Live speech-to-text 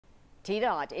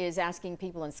TDOT is asking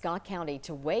people in Scott County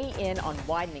to weigh in on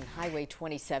widening Highway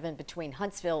 27 between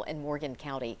Huntsville and Morgan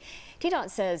County. TDOT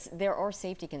says there are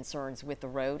safety concerns with the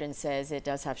road and says it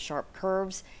does have sharp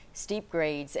curves, steep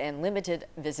grades, and limited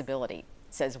visibility.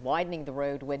 It says widening the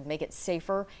road would make it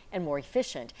safer and more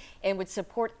efficient and would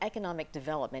support economic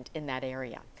development in that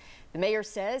area. The mayor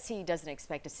says he doesn't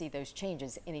expect to see those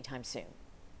changes anytime soon.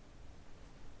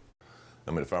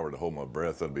 I mean, if I were to hold my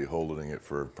breath, I'd be holding it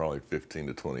for probably 15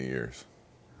 to 20 years.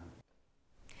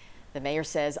 The mayor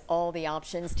says all the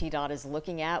options TDOT is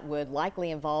looking at would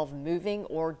likely involve moving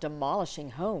or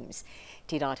demolishing homes.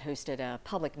 TDOT hosted a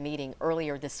public meeting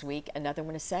earlier this week. Another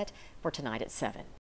one is set for tonight at 7.